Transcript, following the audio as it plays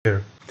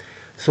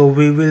So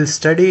we will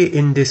study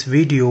in this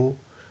video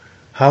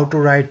how to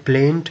write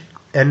plaint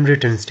and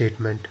written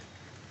statement.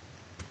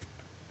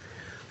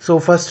 So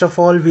first of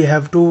all, we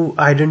have to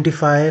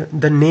identify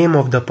the name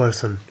of the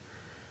person.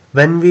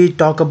 When we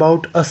talk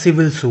about a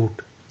civil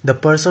suit, the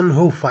person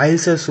who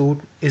files a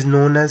suit is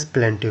known as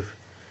plaintiff,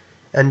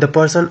 and the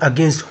person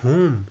against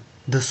whom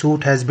the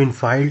suit has been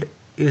filed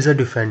is a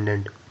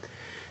defendant.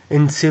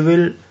 In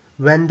civil,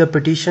 when the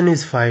petition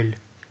is filed,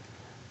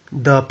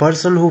 the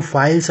person who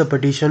files a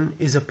petition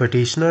is a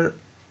petitioner,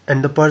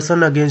 and the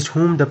person against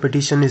whom the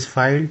petition is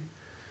filed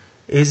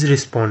is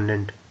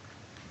respondent.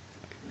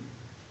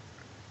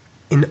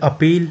 In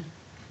appeal,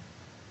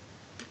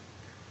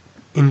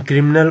 in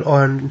criminal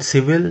or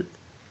civil,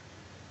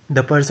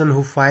 the person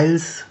who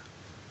files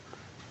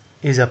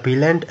is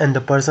appellant and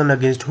the person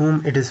against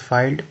whom it is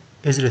filed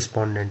is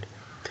respondent.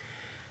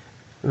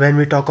 When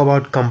we talk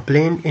about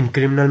complaint in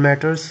criminal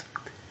matters,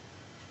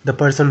 the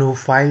person who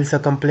files a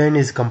complaint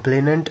is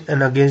complainant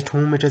and against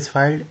whom it is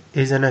filed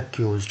is an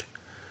accused.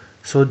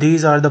 So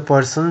these are the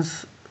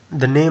persons,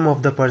 the name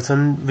of the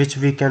person which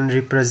we can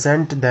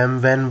represent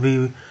them when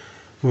we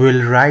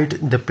will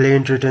write the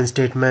plaint, written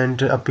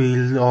statement,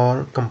 appeal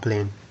or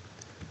complaint.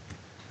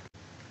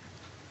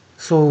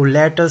 So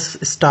let us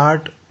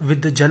start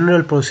with the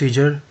general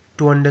procedure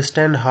to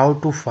understand how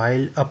to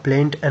file a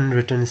plaint and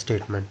written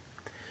statement.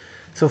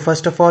 So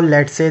first of all,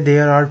 let's say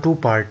there are two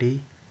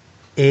parties,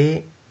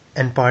 A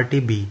and party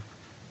B.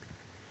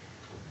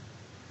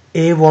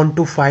 A want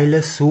to file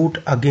a suit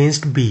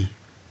against B.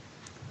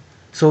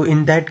 So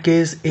in that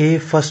case, A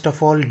first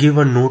of all give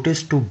a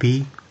notice to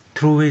B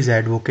through his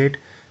advocate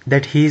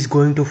that he is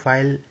going to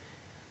file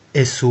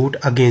a suit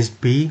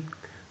against B.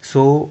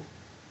 So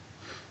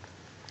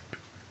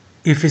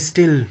if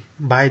still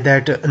by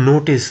that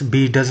notice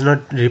B does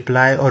not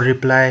reply or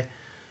reply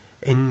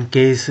in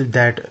case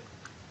that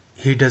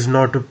he does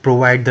not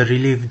provide the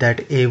relief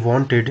that A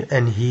wanted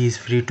and he is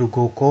free to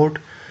go court,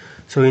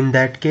 so in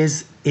that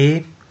case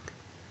A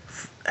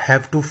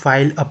have to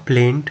file a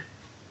plaint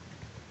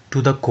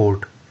to the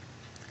court,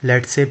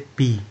 let's say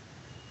P.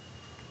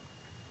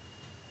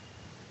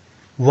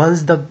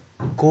 Once the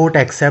court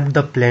accept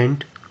the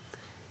plaint,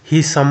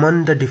 he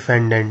summon the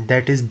defendant,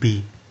 that is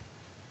B.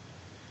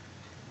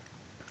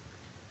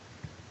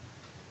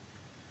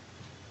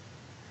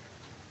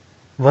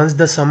 Once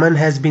the summon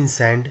has been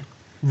sent,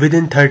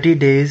 within 30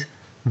 days,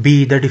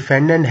 B, the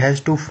defendant,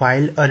 has to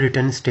file a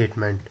written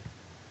statement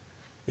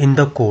in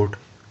the court.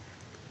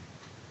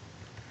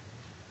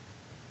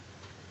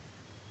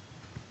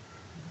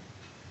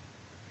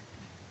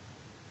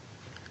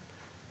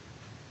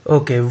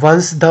 Okay,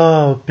 once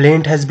the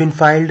plaint has been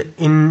filed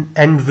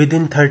and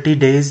within 30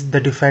 days the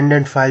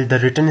defendant filed the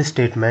written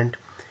statement,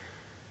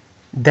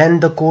 then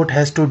the court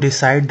has to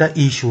decide the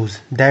issues,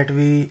 that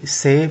we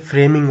say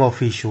framing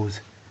of issues.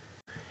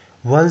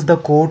 Once the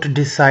court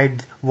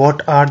decides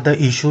what are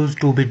the issues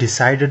to be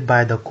decided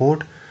by the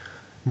court,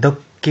 the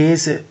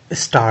case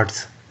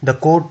starts. The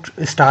court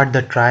starts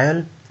the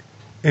trial.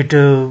 It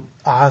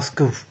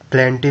asks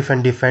plaintiff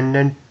and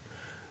defendant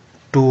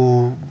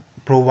to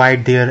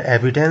provide their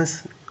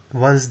evidence.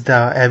 Once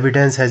the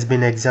evidence has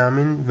been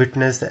examined,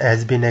 witness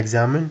has been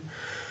examined,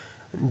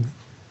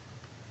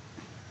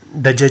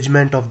 the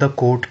judgment of the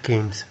court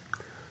comes.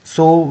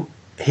 So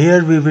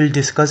here we will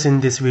discuss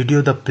in this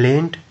video the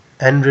plaint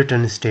and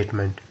written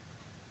statement.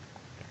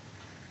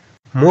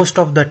 Most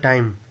of the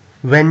time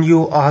when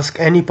you ask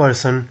any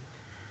person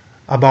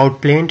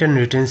about plaint and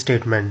written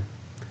statement,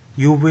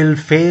 you will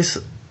face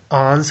an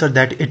answer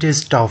that it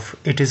is tough,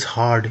 it is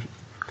hard,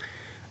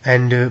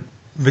 and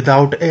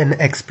without an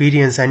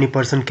experience any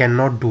person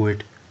cannot do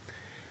it.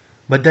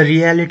 But the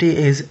reality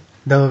is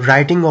the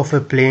writing of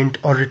a plaint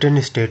or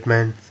written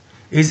statement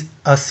is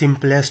a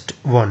simplest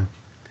one.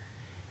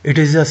 It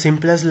is the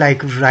simplest,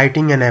 like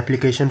writing an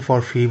application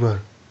for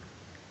fever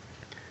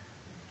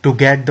to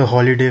get the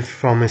holiday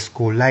from a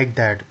school, like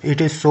that.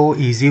 It is so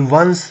easy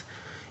once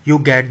you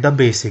get the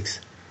basics.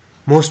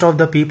 Most of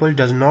the people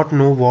does not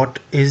know what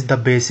is the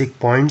basic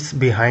points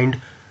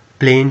behind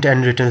plaint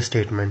and written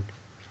statement.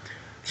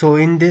 So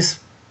in this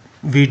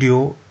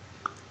video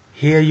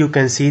here you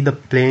can see the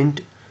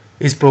plaint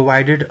is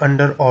provided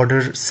under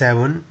order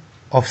 7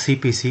 of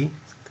CPC,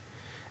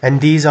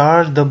 and these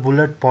are the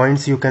bullet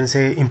points, you can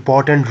say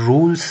important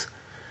rules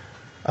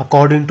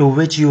according to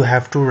which you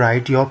have to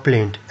write your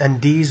plaint,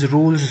 and these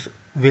rules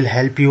will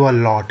help you a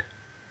lot.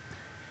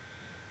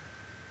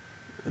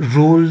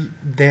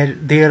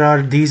 There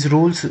are these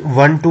rules,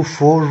 1 to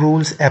 4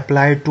 rules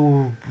apply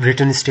to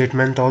written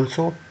statement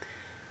also,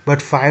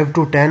 but 5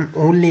 to 10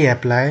 only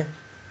apply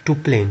to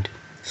plaint.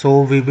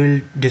 So we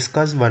will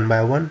discuss one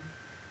by one.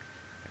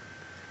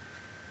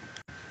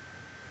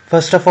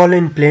 First of all,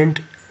 in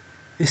plaint,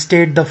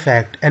 state the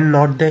fact and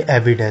not the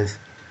evidence.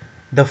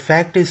 The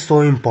fact is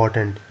so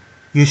important.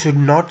 You should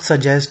not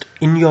suggest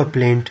in your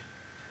plaint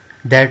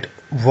that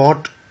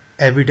what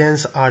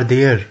evidence are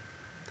there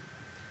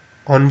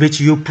on which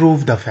you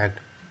prove the fact.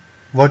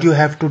 What you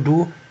have to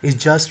do is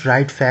just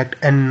write fact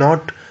and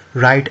not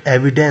write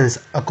evidence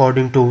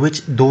according to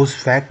which those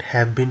facts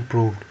have been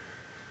proved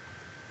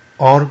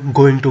or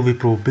going to be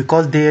proved,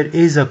 because there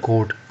is a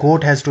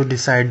court has to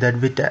decide that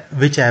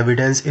which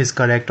evidence is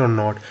correct or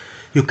not.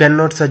 You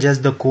cannot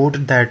suggest the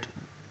court that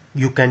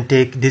you can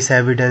take this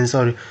evidence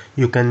or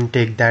you can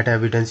take that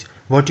evidence.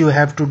 What you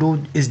have to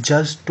do is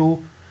just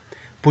to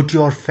put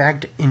your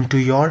fact into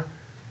your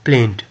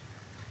plaint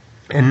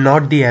and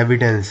not the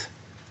evidence.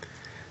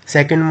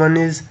 Second one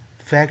is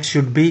fact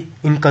should be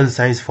in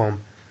concise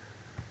form.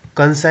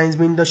 Concise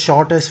means the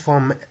shortest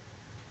form.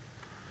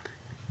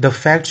 The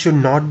fact should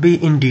not be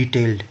in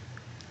detailed.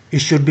 It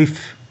should be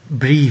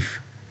brief.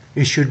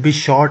 It should be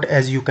short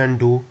as you can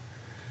do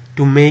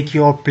to make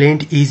your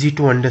plaint easy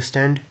to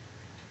understand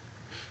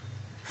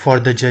for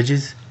the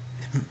judges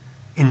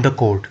in the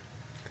court.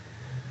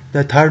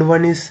 The third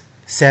one is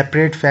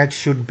separate facts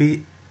should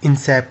be in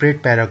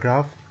separate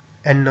paragraph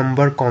and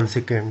number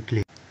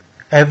consequently.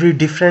 Every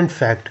different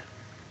fact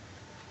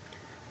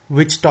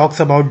which talks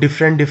about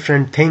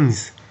different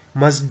things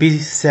must be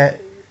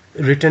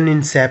written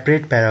in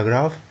separate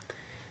paragraph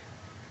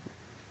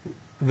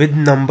with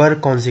number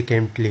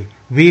consequently.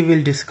 We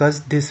will discuss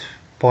this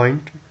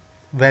point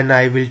when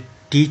I will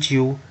teach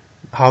you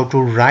how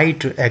to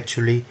write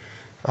actually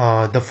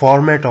the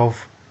format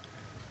of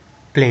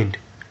plaint.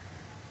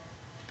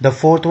 The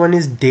fourth one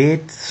is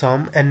date,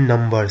 sum and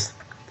numbers.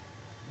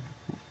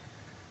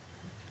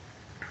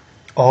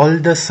 All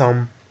the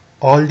sum,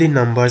 all the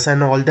numbers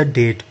and all the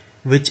date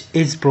which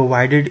is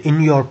provided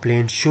in your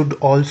plaint should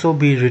also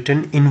be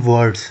written in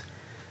words.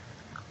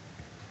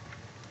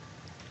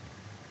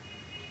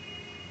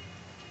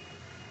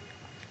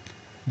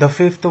 The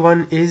fifth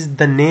one is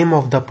the name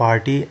of the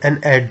party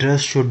and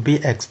address should be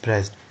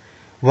expressed.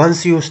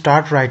 Once you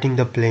start writing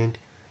the plaint,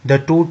 the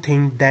two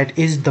things that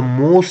is the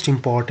most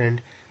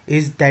important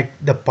is that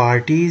the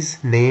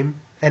party's name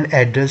and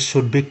address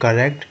should be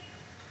correct.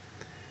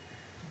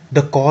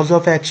 The cause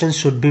of action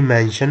should be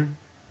mentioned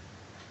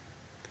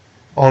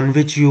on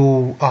which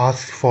you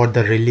ask for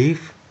the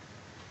relief.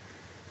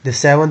 The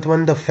seventh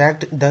one, the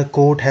fact the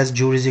court has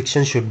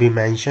jurisdiction should be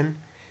mentioned.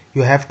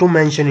 You have to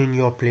mention in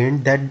your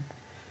plaint that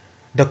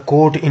the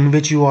court in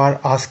which you are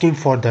asking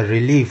for the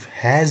relief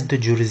has the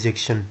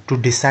jurisdiction to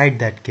decide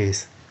that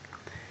case.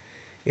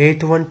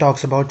 Eighth one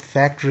talks about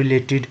fact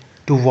related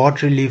to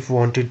what relief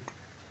wanted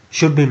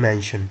should be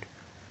mentioned.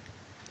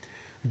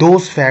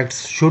 Those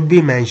facts should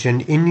be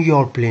mentioned in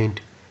your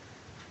plaint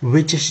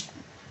which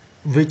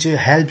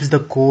helps the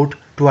court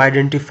to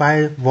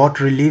identify what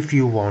relief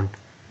you want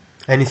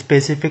and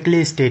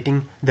specifically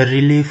stating the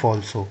relief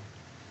also.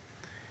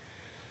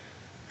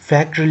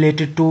 Fact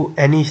related to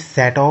any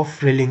set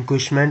off,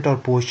 relinquishment or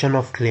portion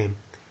of claim.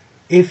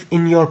 If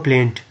in your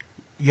plaint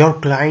your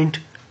client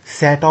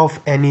set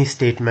off any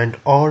statement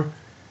or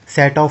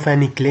set off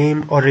any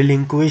claim or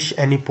relinquish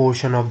any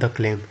portion of the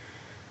claim,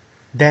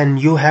 then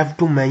you have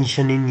to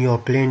mention in your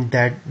plaint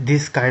that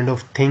this kind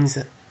of things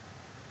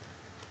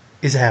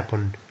is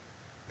happened.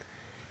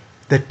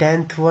 The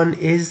 10th one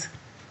is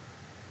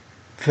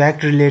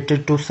fact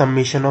related to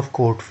submission of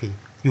court fee.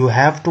 You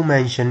have to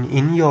mention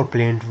in your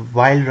plaint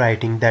while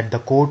writing that the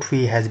court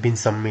fee has been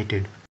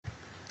submitted.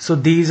 So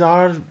these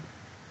are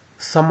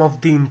some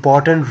of the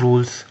important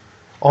rules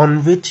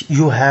on which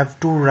you have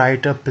to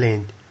write a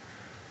plaint.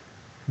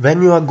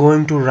 When you are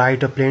going to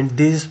write a plaint,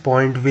 this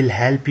point will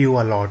help you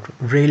a lot,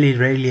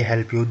 really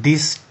help you.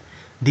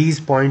 These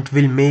points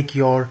will make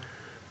your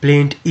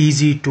plaint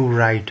easy to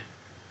write.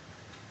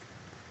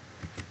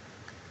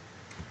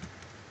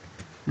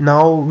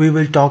 Now we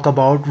will talk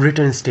about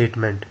written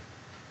statement.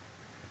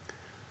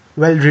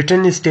 Well,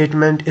 written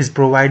statement is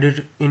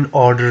provided in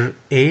order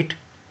 8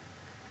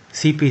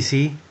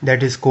 CPC,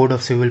 that is Code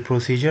of Civil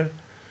Procedure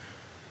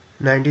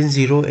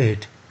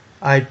 1908.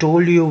 I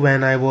told you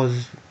when I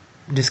was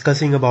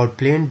discussing about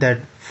plaint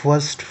that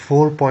first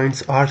 4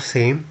 points are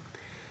same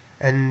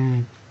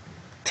and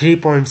 3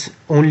 points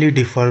only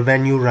differ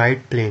when you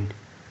write plaint.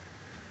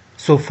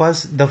 So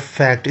first the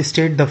fact,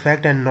 state the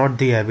fact and not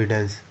the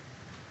evidence.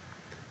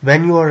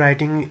 When you are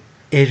writing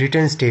a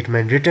written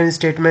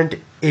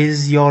statement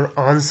is your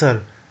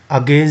answer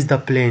against the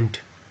plaint.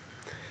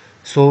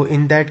 So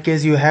in that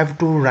case you have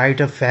to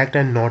write a fact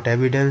and not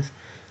evidence.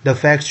 The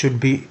fact should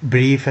be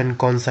brief and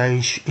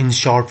concise in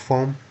short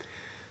form.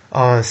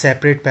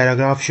 Separate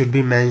paragraph should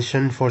be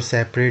mentioned for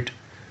separate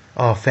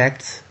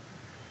facts.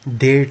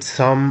 Date,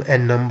 sum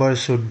and number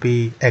should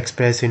be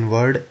expressed in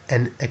word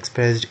and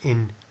expressed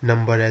in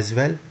number as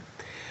well.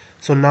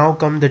 So now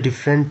come the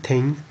different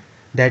things,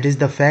 that is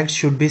the fact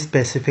should be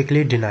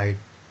specifically denied.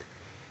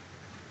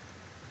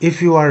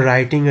 If you are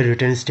writing a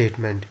written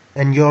statement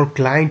and your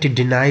client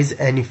denies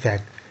any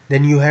fact,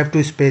 then you have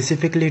to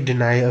specifically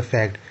deny a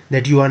fact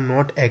that you are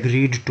not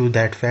agreed to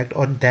that fact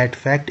or that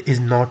fact is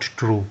not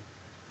true.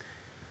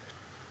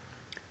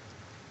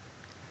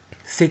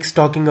 6.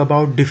 Talking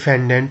about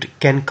defendant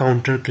can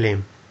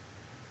counterclaim.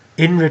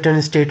 In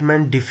written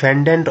statement,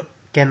 defendant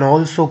can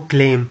also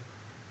claim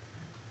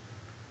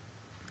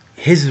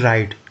his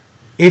right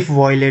if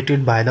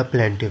violated by the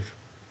plaintiff.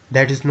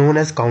 That is known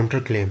as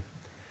counterclaim.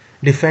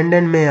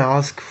 Defendant may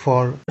ask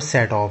for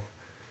set off.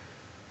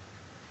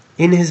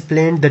 In his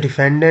plaint, the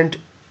defendant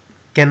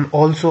can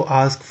also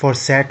ask for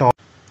set off.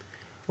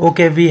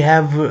 Okay, we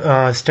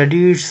have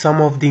studied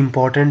some of the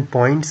important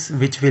points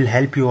which will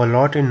help you a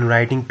lot in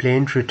writing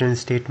plaint written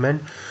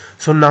statement.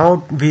 So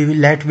now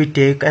we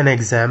take an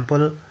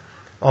example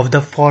of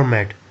the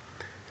format,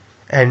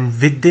 and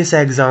with this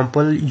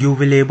example you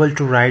will able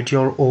to write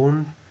your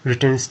own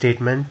written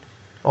statement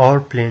or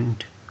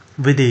plaint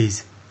with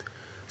ease.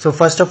 So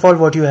first of all,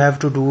 what you have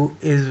to do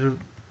is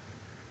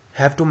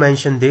have to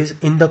mention this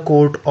in the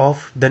court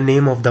of the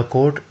name of the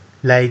court,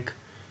 like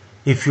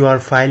if you are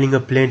filing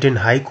a plaint in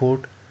High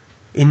Court,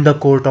 in the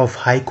court of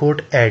High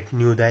Court at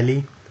New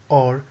Delhi,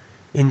 or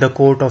in the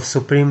court of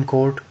Supreme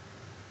Court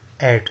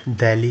at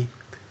Delhi.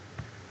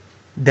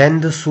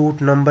 Then the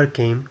suit number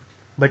came,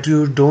 but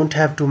you don't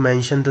have to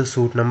mention the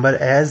suit number,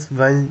 as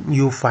when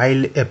you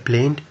file a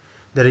plaint,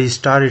 the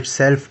registrar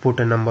itself put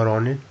a number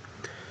on it.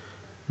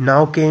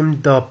 Now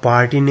came the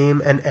party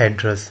name and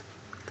address.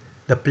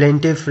 The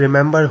plaintiff,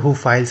 remember, who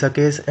files a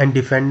case, and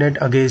defendant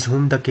against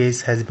whom the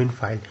case has been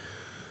filed.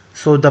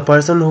 So the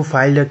person who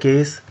filed a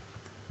case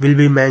will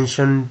be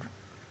mentioned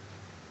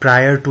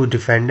prior to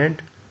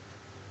defendant.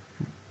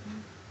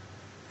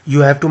 You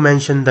have to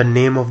mention the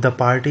name of the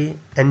party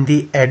and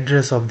the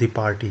address of the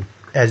party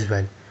as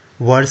well,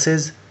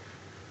 versus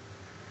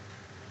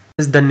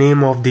is the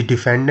name of the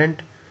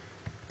defendant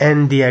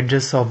and the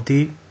address of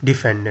the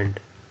defendant.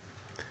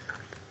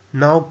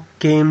 Now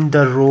came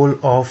the role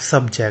of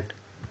subject,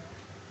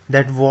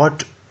 that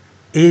what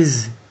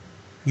is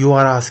you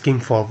are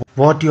asking for,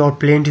 what your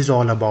plaint is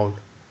all about,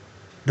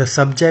 the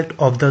subject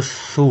of the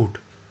suit.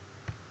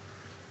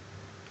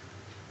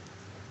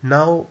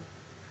 Now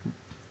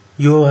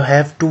you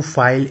have to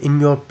file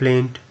in your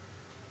plaint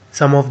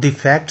some of the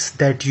facts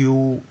that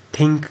you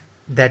think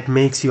that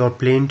makes your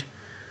plaint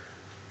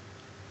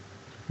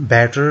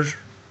better.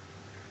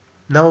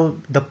 Now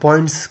the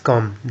points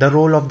come, the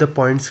role of the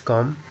points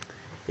come,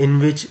 in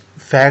which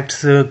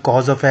facts,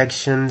 cause of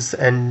actions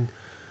and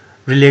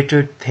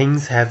related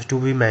things have to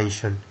be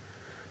mentioned.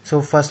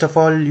 So first of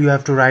all, you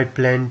have to write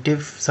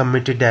plaintiff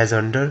submitted as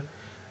under.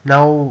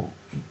 Now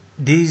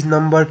these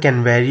number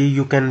can vary,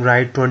 you can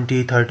write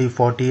 20, 30,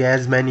 40,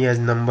 as many as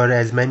number,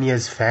 as many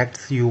as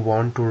facts you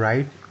want to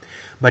write,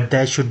 but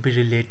that should be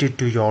related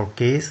to your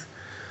case.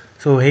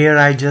 So here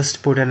I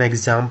just put an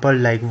example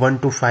like 1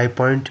 to 5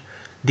 point.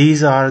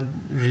 These are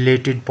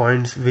related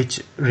points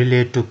which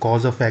relate to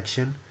cause of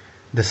action,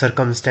 the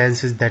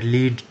circumstances that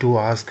lead to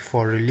ask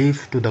for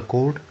relief to the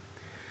court.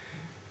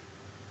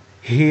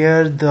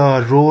 Here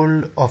the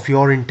role of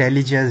your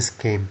intelligence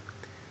came.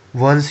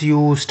 Once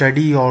you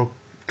study your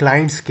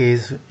client's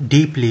case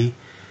deeply,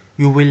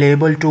 you will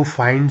able to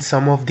find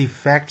some of the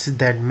facts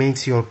that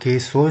makes your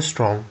case so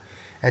strong,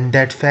 and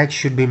that fact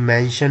should be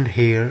mentioned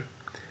here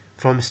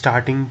from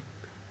starting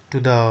to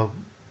the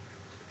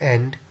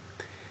end.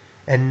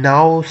 And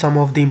now some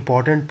of the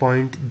important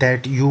point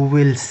that you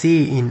will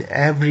see in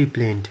every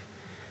plaint,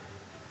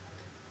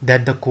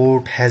 that the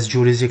court has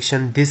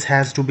jurisdiction, this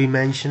has to be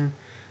mentioned,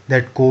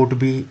 that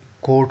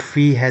court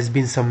fee has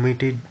been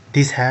submitted,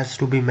 this has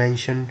to be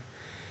mentioned,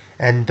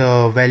 and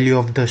the value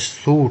of the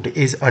suit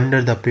is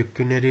under the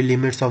pecuniary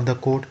limits of the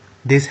court,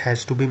 this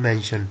has to be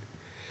mentioned.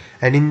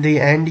 And in the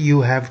end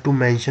you have to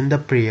mention the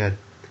prayer.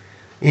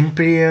 In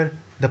prayer,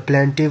 the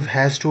plaintiff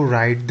has to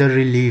write the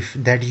relief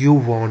that you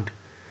want.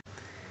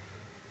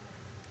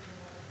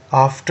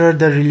 After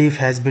the relief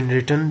has been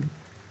written,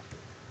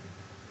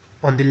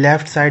 on the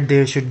left side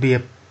there should be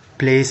a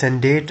place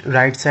and date,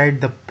 right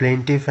side the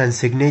plaintiff and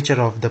signature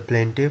of the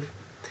plaintiff,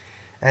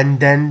 and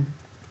then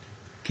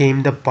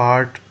came the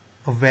part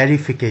of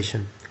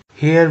verification.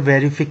 Here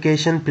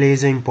verification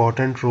plays an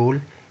important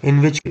role,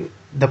 in which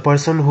the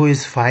person who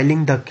is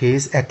filing the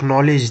case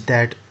acknowledges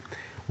that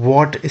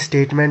what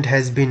statement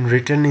has been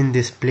written in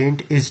this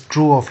plaint is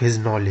true of his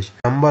knowledge.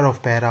 Number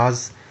of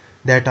paras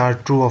that are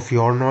true of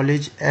your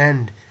knowledge,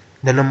 and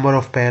the number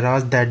of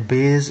paras that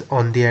based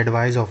on the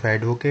advice of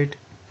advocate,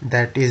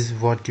 that is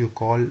what you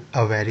call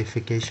a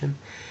verification.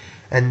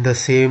 And the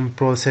same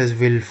process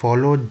will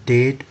follow,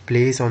 date,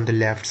 place on the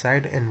left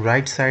side, and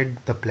right side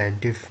the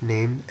plaintiff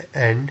name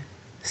and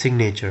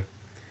signature.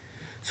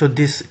 So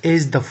this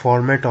is the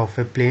format of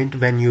a plaint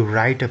when you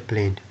write a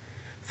plaint.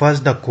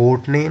 First the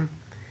court name,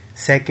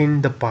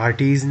 second the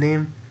party's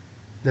name,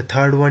 the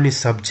third one is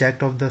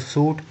subject of the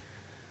suit,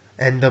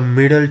 and the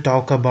middle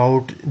talk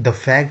about the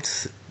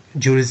facts,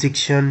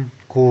 jurisdiction,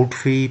 court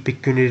fee,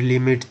 pecuniary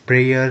limit,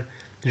 prayer,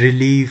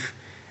 relief,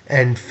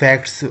 and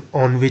facts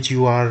on which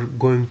you are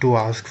going to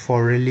ask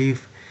for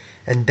relief.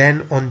 And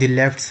then on the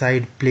left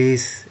side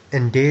place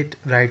and date,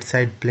 right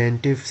side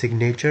plaintiff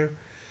signature,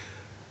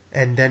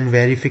 and then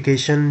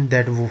verification,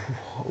 that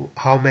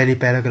how many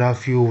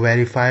paragraph you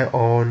verify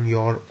on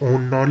your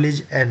own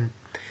knowledge, and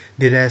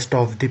the rest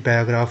of the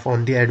paragraph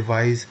on the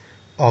advice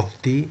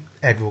of the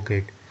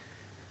advocate.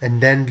 And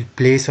then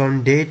place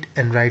on date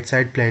and right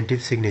side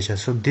plaintiff signature.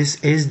 So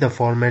this is the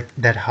format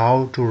that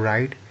how to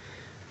write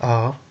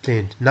a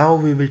plaint. Now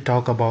we will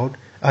talk about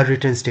a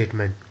written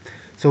statement.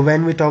 So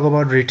when we talk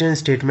about written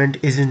statement,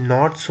 is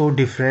not so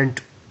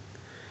different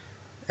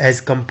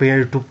as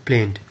compared to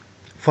plaint.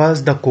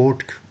 First the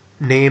court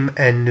name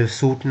and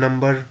suit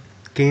number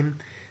came,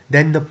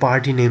 then the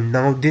party name.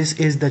 Now this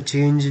is the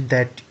change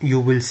that you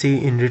will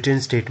see in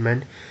written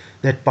statement,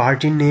 that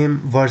party name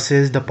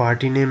versus the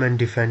party name and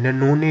defendant.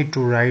 No need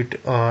to write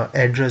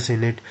address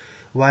in it.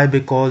 Why?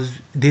 Because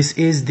this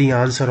is the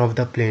answer of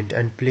the plaint,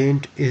 and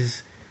plaint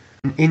is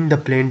in the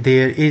plaint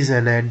there is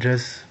an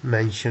address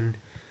mentioned.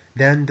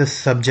 Then the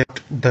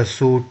subject the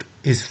suit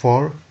is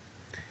for,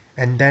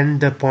 and then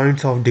the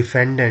points of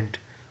defendant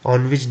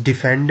on which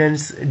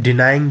defendants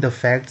denying the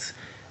facts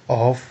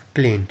of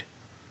plaint.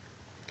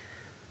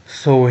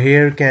 So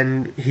here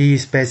can he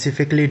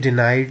specifically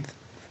denied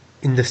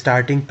in the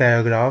starting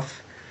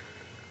paragraph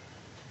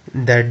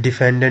that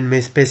defendant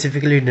may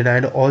specifically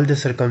denied all the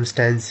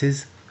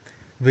circumstances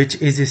which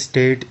is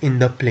stated in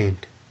the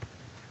plaint.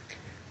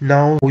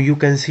 Now you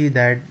can see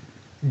that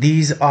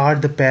these are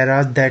the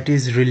paras that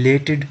is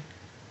related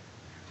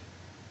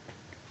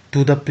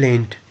to the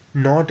plaint,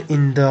 not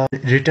in the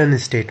written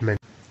statement.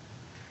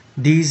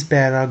 These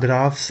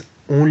paragraphs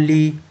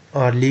only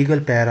are legal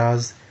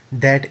paras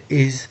that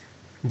is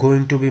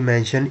going to be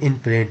mentioned in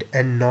plaint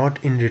and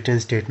not in written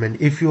statement.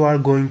 If you are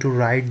going to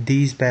write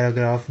these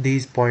paragraph,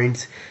 these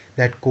points,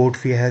 that court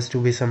fee has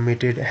to be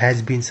submitted,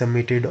 has been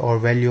submitted, or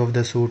value of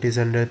the suit is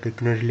under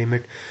pecuniary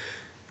limit,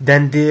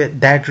 then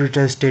that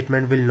written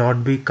statement will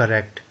not be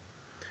correct.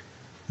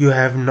 You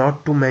have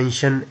not to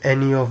mention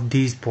any of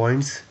these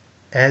points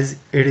as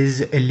it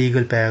is a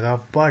legal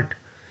paragraph. But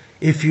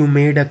if you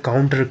made a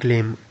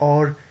counterclaim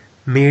or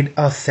made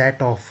a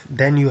set off,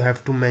 then you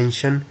have to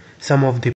mention some of the